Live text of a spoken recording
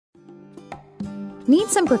Need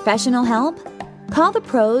some professional help? Call the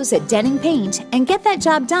pros at Denning Paint and get that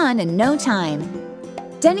job done in no time.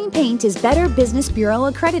 Denning Paint is Better Business Bureau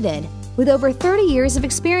accredited with over 30 years of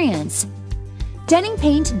experience. Denning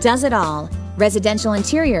Paint does it all: residential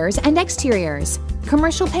interiors and exteriors,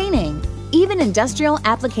 commercial painting, even industrial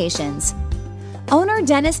applications. Owner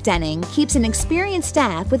Dennis Denning keeps an experienced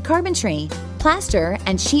staff with carpentry, plaster,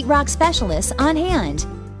 and sheetrock specialists on hand.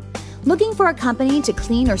 Looking for a company to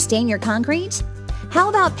clean or stain your concrete? How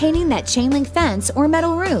about painting that chain link fence or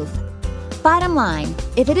metal roof? Bottom line,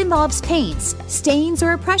 if it involves paints, stains,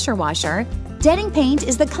 or a pressure washer, Denning Paint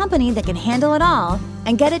is the company that can handle it all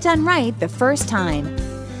and get it done right the first time.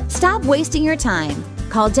 Stop wasting your time.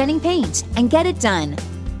 Call Denning Paint and get it done.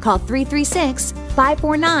 Call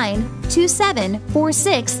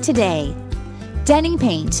 336-549-2746 today. Denning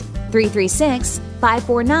Paint,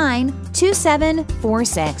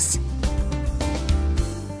 336-549-2746.